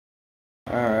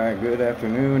Alright, good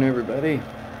afternoon everybody.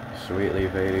 Sweet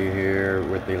Leaf 80 here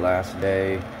with the last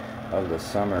day of the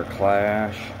Summer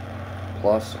Clash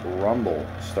plus Rumble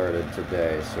started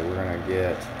today. So we're going to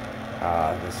get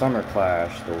the Summer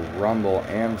Clash, the Rumble,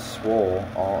 and Swole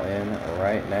all in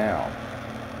right now.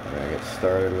 We're going to get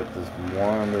started with this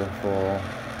wonderful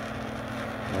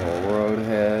little road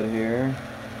head here.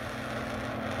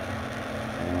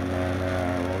 And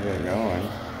then we'll get going.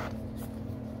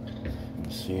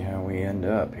 See how we end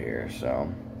up here.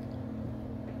 So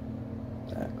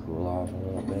that cool off a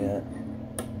little bit,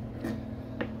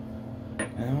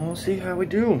 and we'll see how we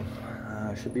do.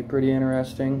 Should be pretty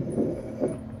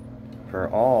interesting for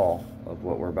all of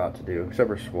what we're about to do, except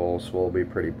for Swole. Swole will be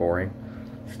pretty boring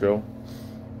still,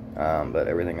 but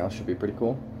everything else should be pretty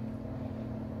cool.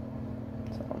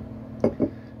 So,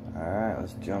 all right,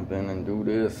 let's jump in and do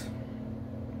this.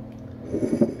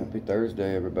 Happy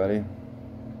Thursday, everybody.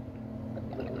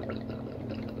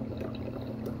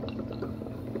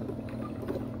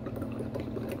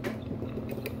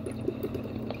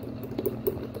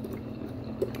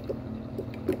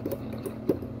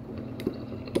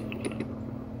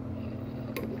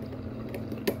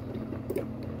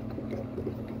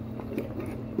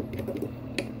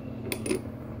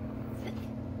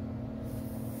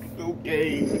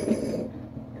 Okay.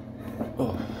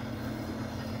 Oh.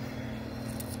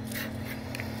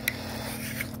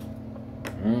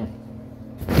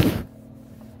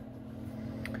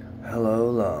 Hello,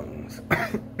 lungs.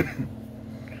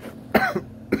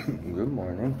 Good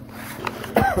morning.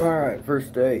 Alright,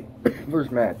 first day.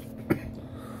 First match.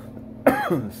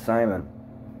 Simon.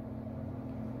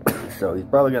 So he's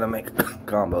probably gonna make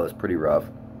combos pretty rough.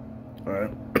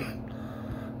 Alright.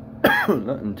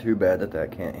 Nothing too bad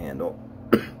that can't handle.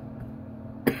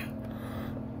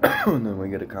 And then we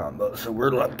get a combo, so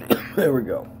we're lucky. There we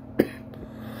go.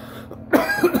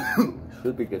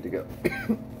 Should be good to go.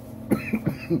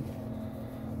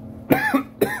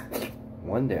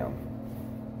 One down.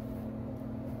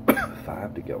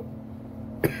 5 to go.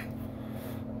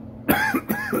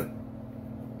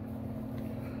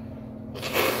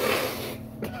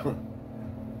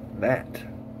 That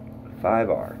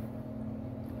 5R.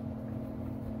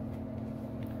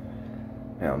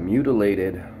 Now,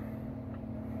 mutilated.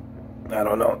 I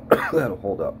don't know. That'll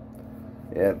hold up.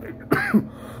 Yeah.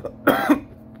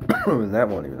 That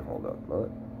won't even hold up, will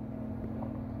it?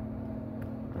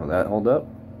 Will that hold up?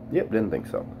 Yep, didn't think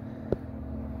so.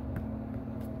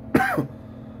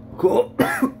 Cool.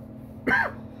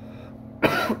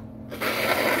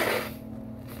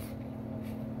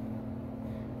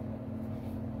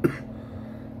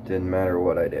 Didn't matter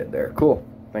what I did there. Cool.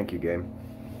 Thank you, game.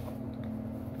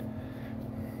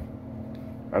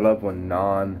 I love when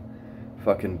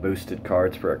non-fucking boosted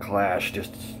cards for a clash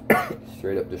just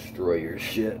straight up destroy your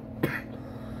shit.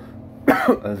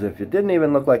 As if it didn't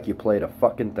even look like you played a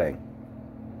fucking thing.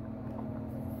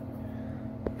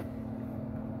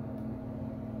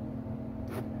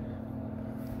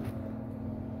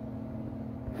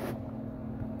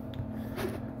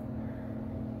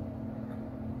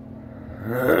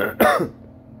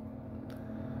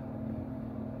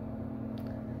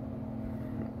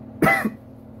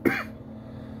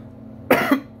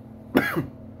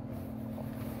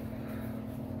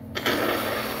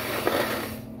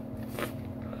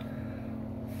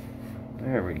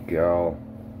 There we go.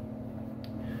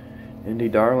 Indie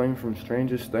Darling from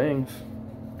Strangest Things.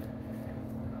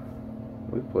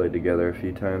 We've played together a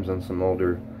few times on some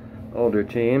older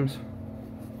teams.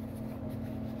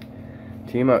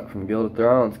 Team Up from Guild of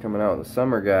Thrones coming out with a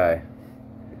summer guy.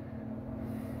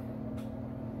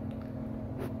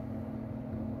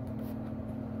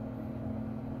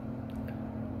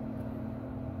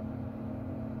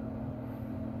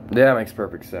 Yeah, that makes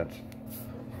perfect sense.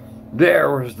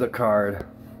 There was the card.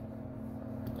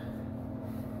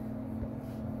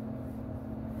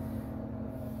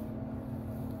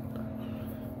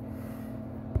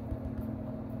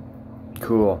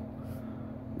 Cool.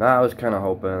 Now, I was kind of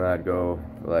hoping that I'd go,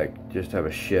 like, just have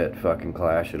a shit fucking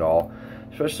clash at all.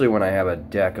 Especially when I have a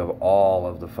deck of all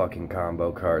of the fucking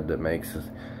combo card that makes,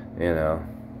 you know,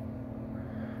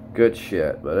 good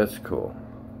shit. But it's cool.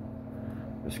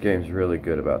 This game's really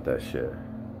good about that shit.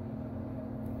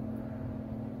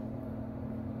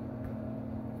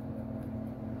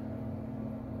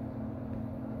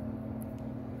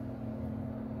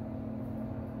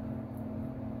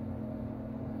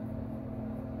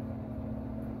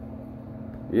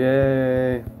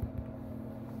 Yay!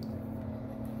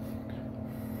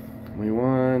 We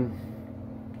won.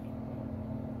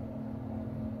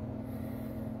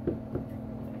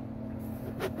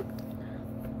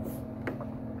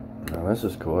 Oh, this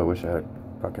is cool. I wish I had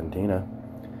Fucking Tina.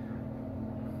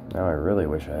 Now I really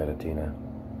wish I had a Tina.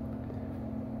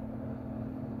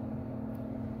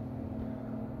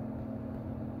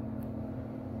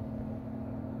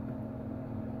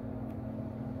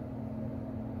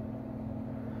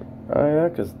 Oh yeah,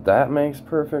 because that makes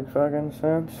perfect fucking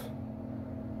sense.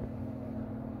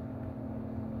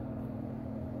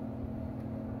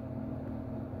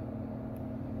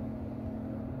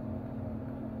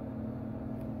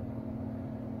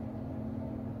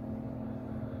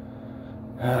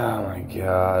 Oh my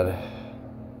god.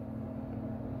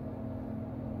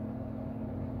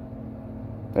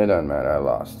 It doesn't matter, I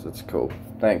lost. It's cool.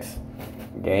 Thanks,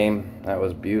 game. That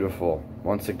was beautiful.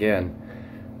 Once again.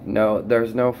 No,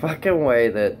 there's no fucking way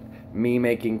that me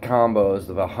making combos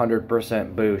of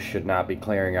 100% boost should not be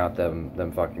clearing out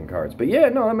them fucking cards. But yeah,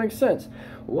 no, that makes sense.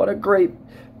 What a great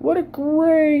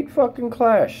fucking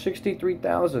clash.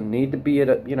 63,000. Need to be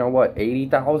at, you know what,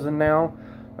 80,000 now?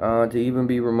 To even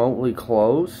be remotely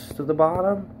close to the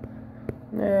bottom?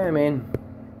 Yeah, I mean,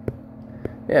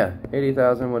 yeah,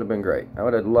 80,000 would have been great. I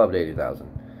would have loved 80,000.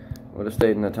 Would have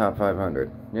stayed in the top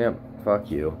 500. Yep, fuck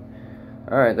you.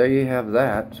 Alright, there you have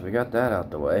that. So we got that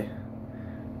out the way.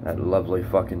 That lovely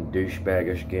fucking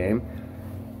douchebaggish game.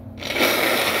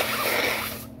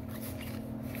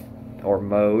 Or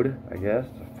mode, I guess.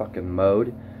 A fucking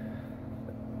mode.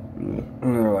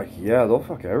 And they're like, yeah,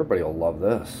 everybody will love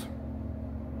this.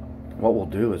 What we'll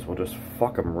do is we'll just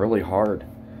fuck them really hard.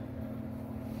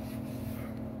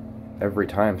 Every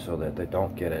time so that they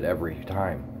don't get it every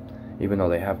time. Even though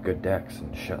they have good decks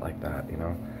and shit like that, you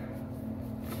know.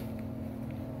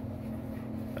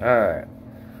 Alright,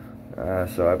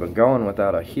 so I've been going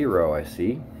without a hero, I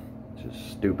see, which is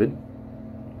stupid.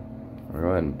 We'll go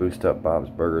ahead and boost up Bob's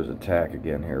Burgers attack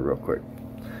again here real quick.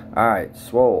 Alright,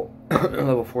 Swole,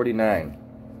 level 49.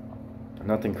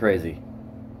 Nothing crazy.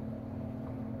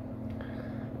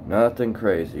 Nothing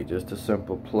crazy, just a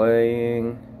simple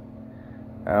playing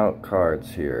out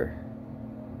cards here.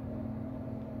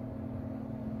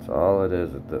 That's all it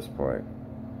is at this point.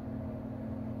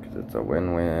 It's a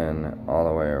win-win all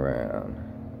the way around.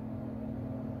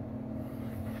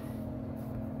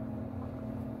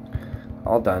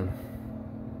 All done.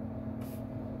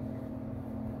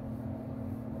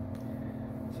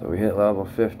 So we hit level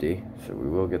 50, so we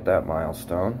will get that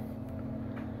milestone.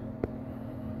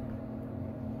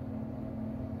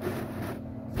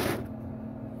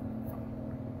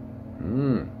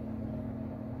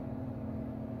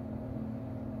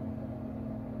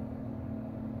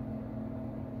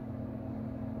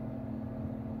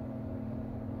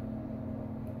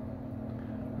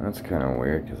 That's kind of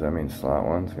weird, because that means slot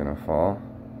 1's going to fall.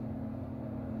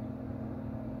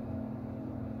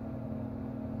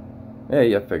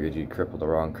 Yeah, I figured you'd cripple the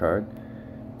wrong card.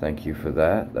 Thank you for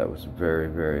that. That was very,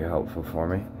 very helpful for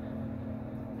me.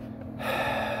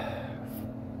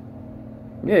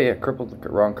 Yeah, crippled the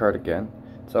wrong card again.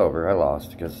 It's over. I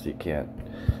lost, because you can't.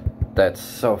 That's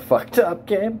so fucked up,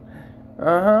 game.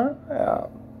 Yeah.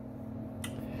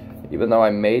 Even though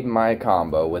I made my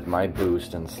combo with my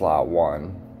boost in slot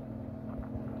 1,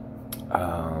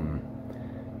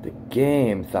 the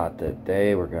game thought that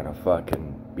they were gonna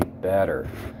fucking be better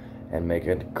and make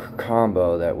a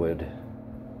combo that would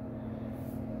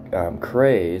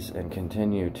craze and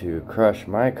continue to crush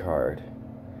my card.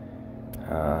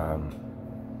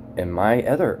 And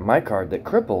my card that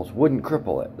cripples wouldn't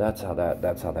cripple it. That's how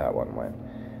that one went.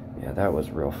 Yeah, that was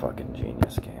real fucking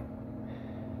genius game.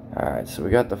 Alright, so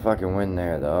we got the fucking win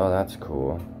there though. That's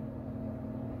cool.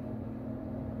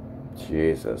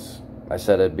 Jesus. I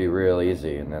said it'd be real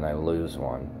easy, and then I lose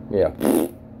one. Yeah.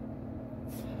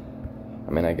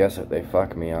 I mean, I guess if they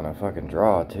fuck me on a fucking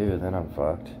draw, too, then I'm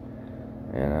fucked.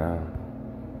 You know?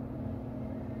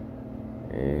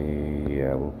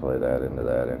 Yeah, we'll play that into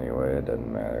that anyway. It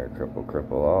doesn't matter.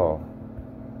 Cripple all.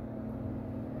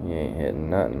 You ain't hitting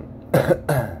nothing.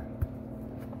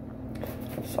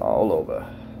 It's all over.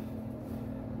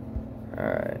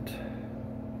 Alright.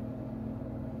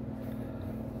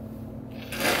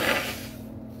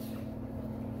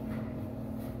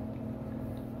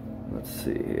 Let's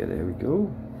see here, there we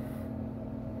go.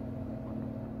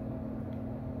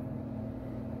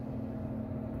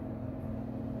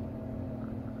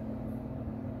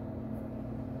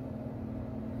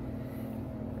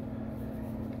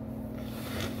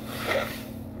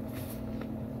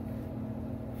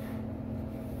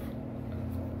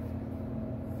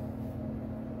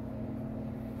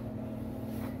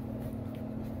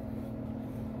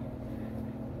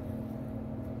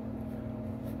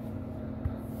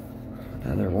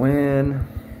 Another win.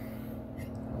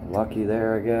 Lucky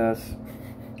there, I guess.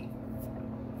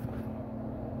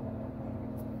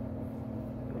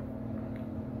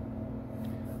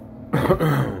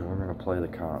 We're gonna play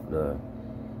the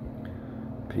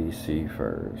PC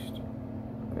first.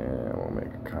 And we'll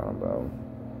make a combo.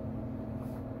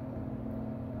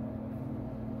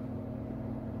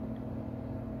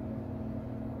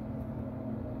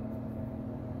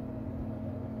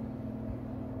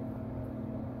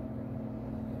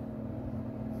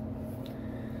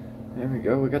 There we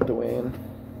go, we got the win.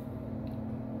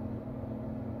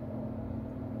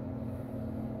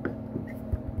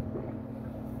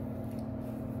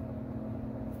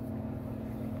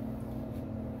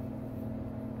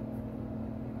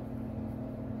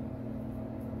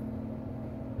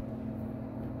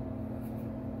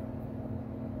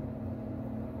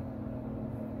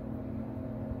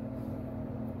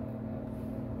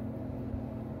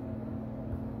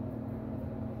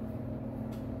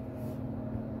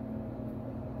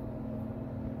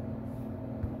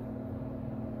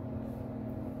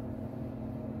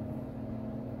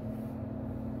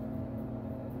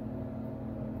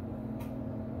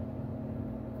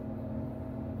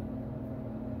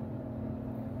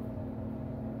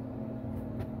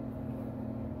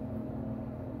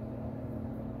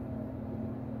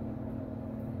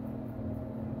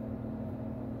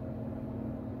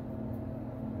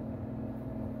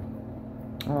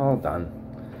 All done.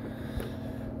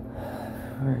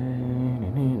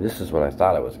 This is what I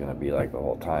thought it was going to be like the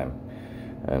whole time.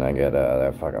 And I get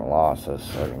that fucking loss. That's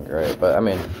fucking great. But I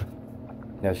mean,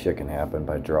 that shit can happen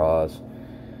by draws.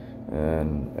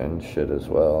 And shit as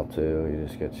well, too. You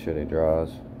just get shitty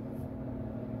draws.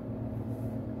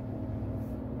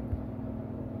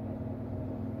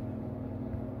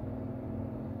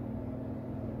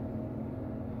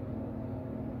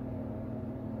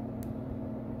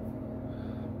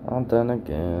 All done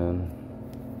again.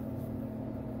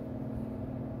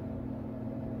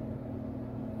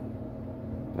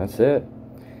 That's it.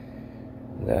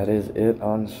 That is it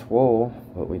on Swole.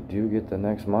 But we do get the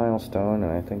next milestone,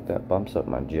 and I think that bumps up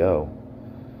my Joe.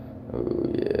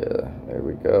 Oh yeah, there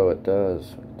we go. It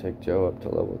does. We take Joe up to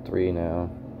level 3 now.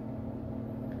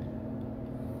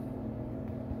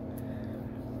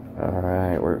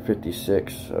 Alright, we're at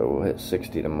 56, so we'll hit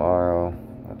 60 tomorrow.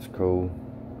 That's cool.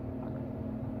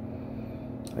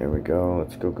 There we go.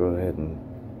 Let's go ahead and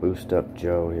boost up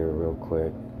Joe here real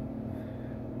quick.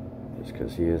 Just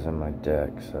because he is in my deck,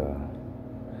 so.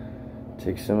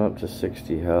 Takes him up to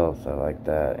 60 health. I like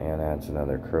that. And adds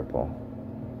another cripple.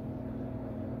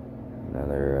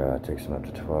 Takes him up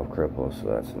to 12 cripples, so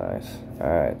that's nice.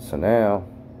 Alright, so now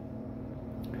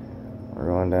we're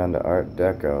going down to Art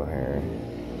Deco here.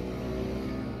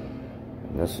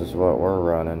 And this is what we're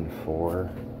running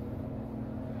for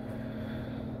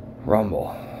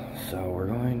Rumble. So we're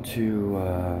going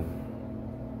to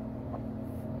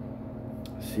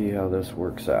see how this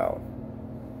works out.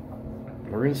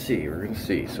 We're gonna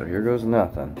see. So here goes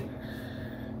nothing.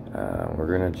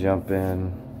 We're gonna jump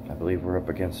in. I believe we're up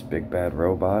against Big Bad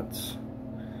Robots.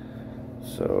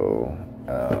 So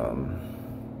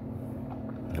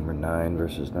number 9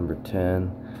 versus number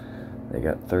 10. They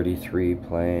got 33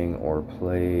 playing or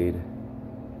played,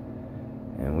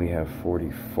 and we have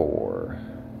 44.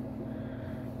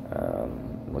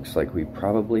 Looks like we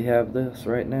probably have this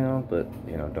right now, but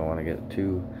you know, don't want to get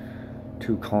too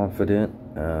confident.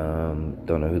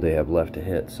 Don't know who they have left to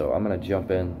hit, so I'm gonna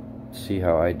jump in, see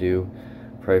how I do,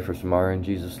 pray for some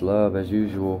RNGesus love as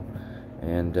usual,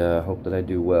 and hope that I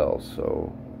do well.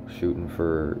 So shooting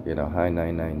for, you know, high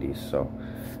 990s. So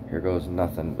here goes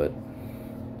nothing, but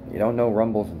you don't know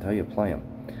Rumbles until you play them.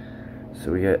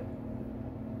 So we get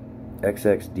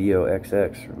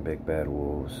XXDOXX from Big Bad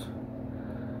Wolves.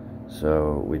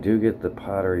 So we do get the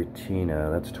Pottery Tina.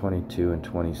 That's 22 and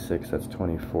 26. That's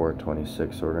 24,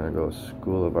 26. So we're going to go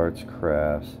School of Arts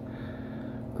Crafts.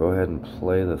 Go ahead and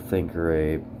play the Thinker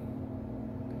Ape.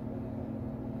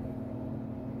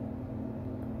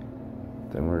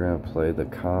 Then we're going to play the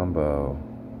combo.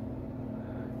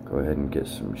 Go ahead and get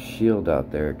some shield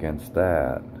out there against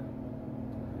that.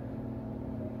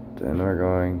 Then we're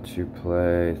going to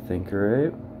play Thinker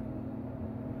Ape.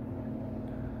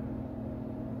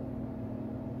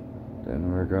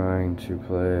 Then we're going to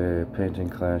play Painting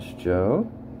Clash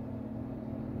Joe.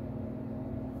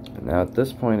 Now at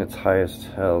this point it's highest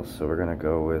health, so we're going to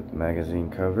go with magazine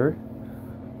cover.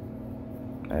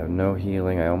 I have no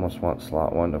healing. I almost want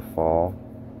slot 1 to fall.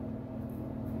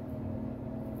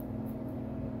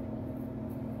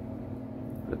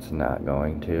 It's not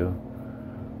going to,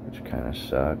 which kind of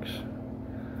sucks.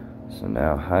 So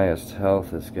now highest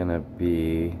health is going to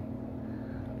be,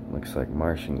 looks like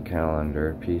Martian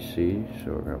Calendar PC,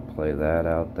 so we're going to play that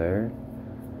out there.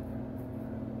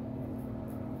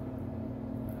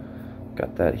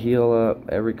 Got that heal up.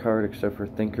 Every card except for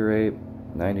Thinker Ape.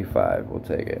 95. We'll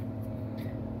take it.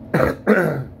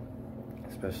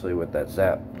 Especially with that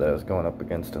zap that I was going up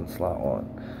against in slot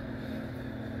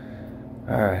 1.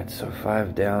 Alright, so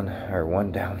 5 down, or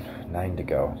 1 down, 9 to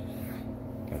go.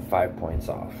 And 5 points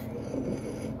off.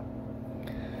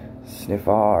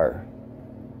 Sniffar.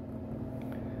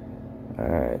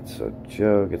 Alright, so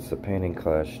Joe gets the Painting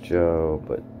Clash Joe,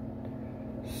 but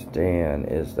Stan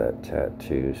is that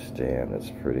tattoo Stan that's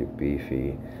pretty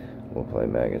beefy. We'll play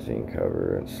magazine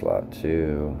cover in slot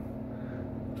 2.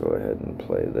 Go ahead and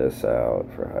play this out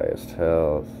for highest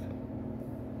health.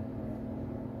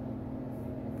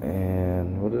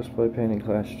 And we'll just play Painting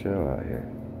Clash Joe out here.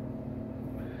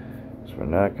 So we're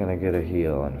not going to get a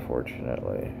heal,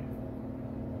 unfortunately.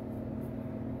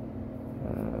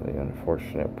 The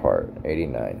unfortunate part,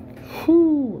 89.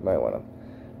 Whew, might want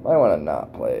to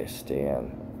not play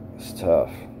Stan. It's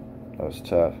tough. That was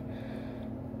tough.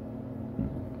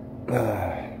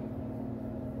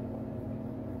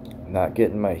 Not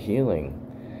getting my healing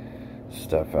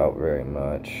stuff out very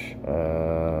much.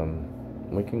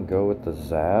 We can go with the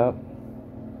zap.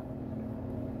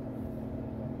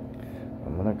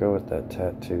 I'm gonna go with that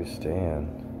tattoo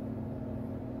Stan.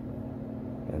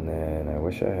 And then I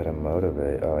wish I had a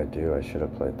motivate. Oh, I do. I should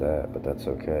have played that, but that's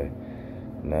okay.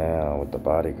 Now with the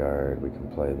bodyguard, we can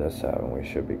play this out and we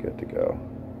should be good to go.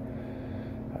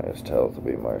 Highest health will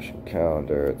be Martian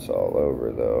calendar. It's all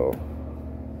over though.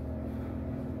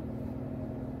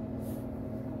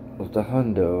 With the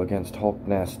hundo against Hulk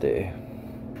Nasty.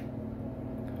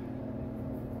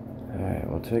 Alright,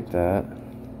 we'll take that.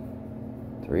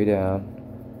 3 down.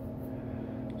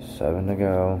 7 to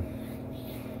go.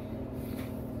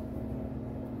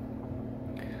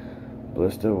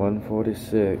 Blista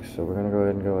 146, so we're going to go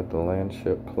ahead and go with the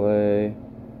landship play.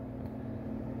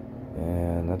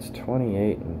 And that's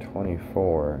 28 and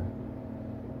 24.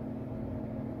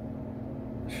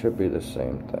 Should be the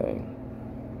same thing.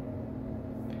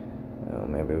 Well,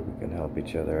 maybe we can help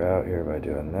each other out here by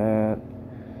doing that.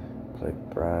 Play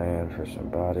Brian for some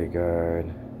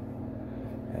bodyguard.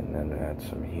 And then add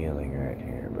some healing right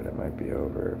here, but it might be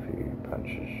over if he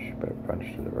punches. Better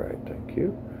punch to the right, thank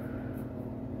you.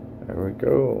 There we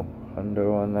go.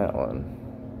 Hundo on that one.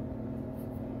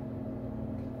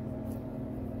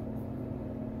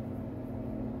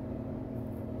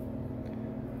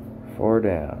 Four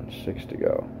down, 6 to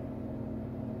go.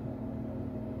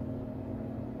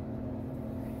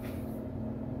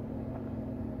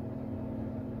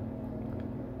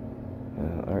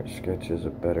 Art sketch is a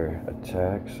better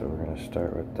attack, so we're going to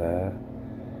start with that.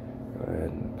 Go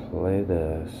ahead and play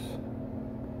this.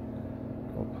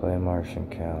 We'll play Martian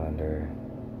calendar.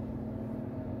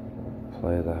 We'll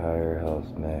play the higher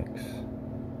health mix.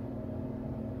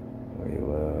 We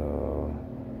will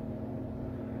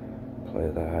play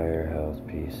the higher health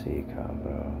PC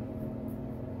combo.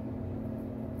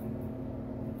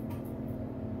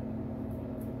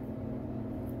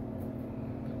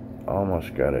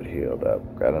 Almost got it healed up.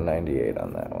 Got a 98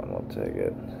 on that one. We'll take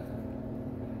it.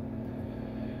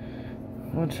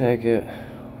 We'll take it.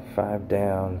 5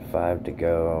 down, 5 to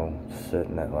go.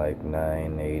 Sitting at like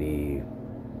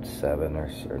 987 or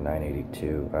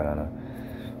 982. I don't know.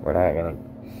 We're not gonna.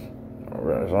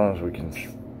 As long as we can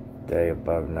stay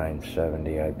above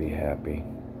 970, I'd be happy.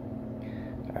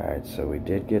 Alright, so we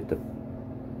did get the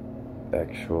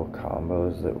actual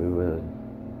combos that we would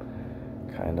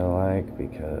kind of like,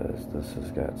 because this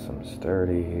has got some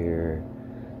sturdy here.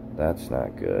 That's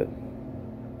not good.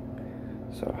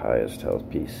 So highest health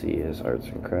PC is Arts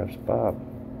and Crafts Bob.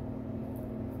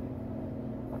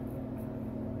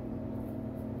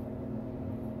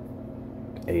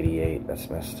 $88, that's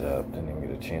messed up. Didn't even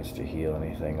get a chance to heal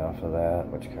anything off of that,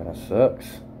 which kind of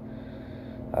sucks.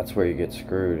 That's where you get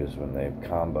screwed, is when they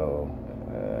combo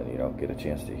and you don't get a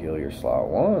chance to heal your slot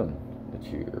 1 that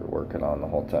you're working on the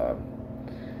whole time.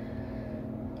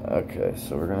 Okay,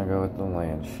 so we're gonna go with the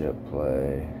landship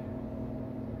play.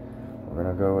 We're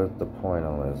gonna go with the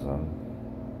pointillism.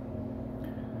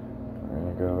 We're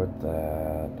gonna go with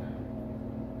that.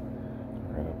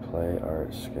 We're gonna play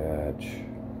art sketch.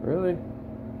 Really?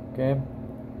 Game?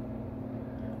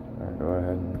 We're gonna go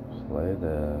ahead and play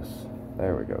this.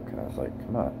 There we go. I was like,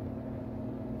 come on.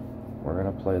 We're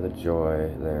gonna play the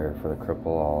joy there for the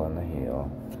cripple all and the heal.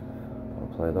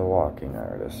 We'll play the walking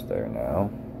artist there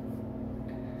now.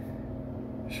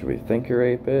 Should we Thinker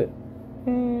Ape it?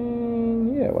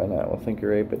 Yeah, why not? We'll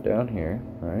Thinker Ape it down here,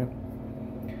 right?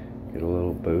 Get a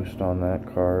little boost on that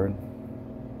card.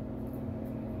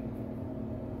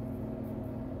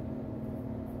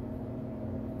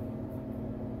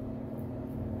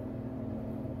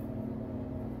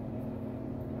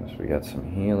 So we got some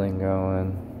healing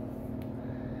going.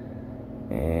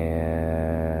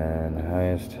 And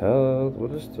highest health.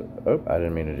 What is the... Oh, I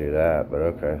didn't mean to do that, but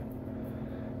okay.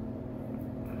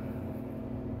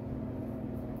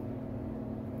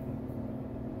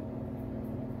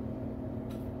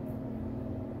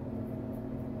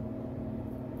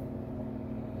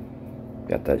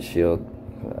 Got that shield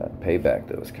payback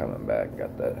that was coming back.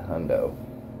 Got that hundo.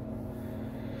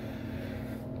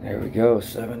 There we go.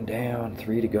 7 down,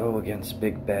 3 to go against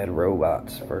Big Bad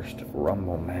Robots. First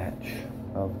Rumble match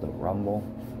of the Rumble.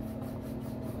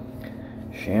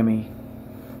 Chamois.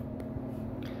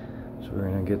 So we're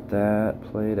going to get that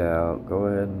played out. Go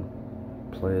ahead and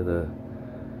play the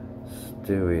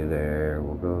Stewie there.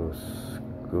 We'll go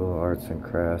School of Arts and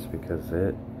Crafts because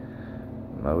it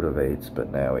motivates,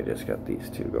 but now we just got these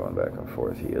two going back and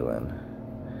forth healing.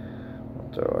 We'll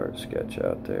throw Art Sketch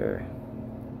out there.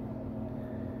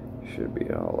 Should be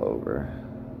all over.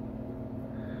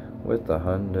 With the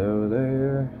hundo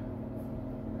there.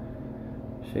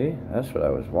 See, that's what I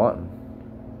was wanting.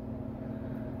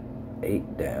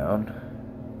 8 down,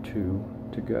 2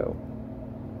 to go.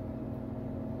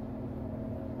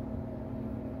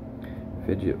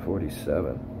 Fidget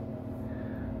 47.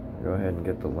 Go ahead and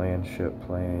get the land ship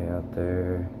playing out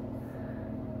there.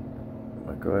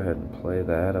 I'll go ahead and play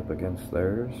that up against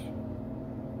theirs.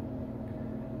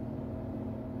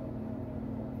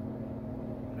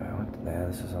 Nah,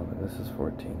 this is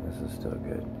 14. This is still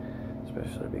good,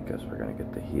 especially because we're gonna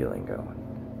get the healing going.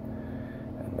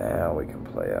 And now we can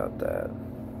play out that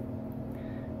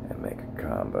and make a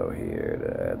combo here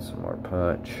to add some more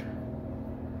punch.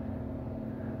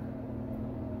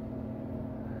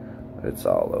 It's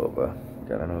all over.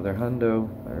 Got another hundo.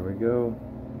 There we go.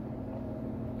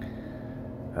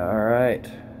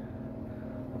 Alright.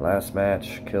 Last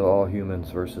match. Kill All Humans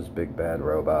versus Big Bad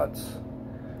Robots.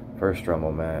 First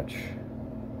Rumble match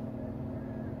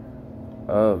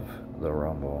of the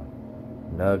Rumble.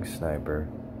 Nug Sniper.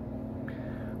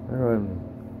 We're going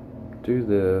to do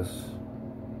this.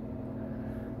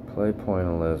 Play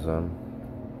Pointillism.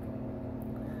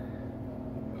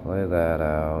 Play that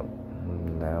out.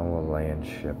 Now we'll land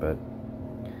ship it.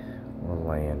 We'll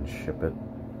land ship it.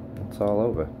 It's all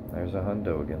over. There's a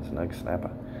hundo against Nug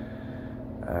Snapper.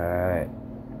 Alright.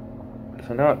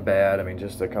 So not bad. I mean,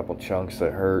 just a couple chunks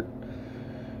that hurt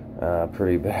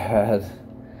pretty bad.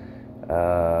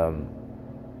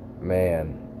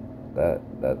 Man,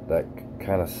 that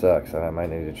kind of sucks. I might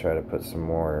need to try to put some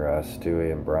more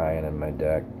Stewie and Brian in my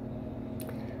deck.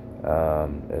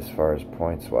 As far as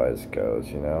points wise goes,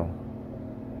 you know.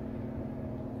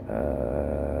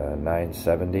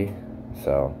 970.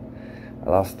 So I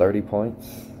lost 30 points.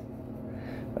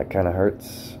 That kind of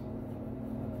hurts.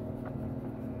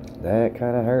 That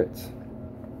kind of hurts.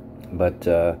 But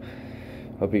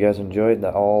hope you guys enjoyed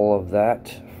all of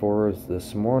that for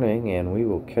this morning, and we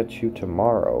will catch you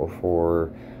tomorrow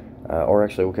for, or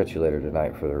actually we'll catch you later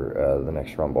tonight for the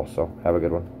next Rumble. So have a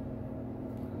good one.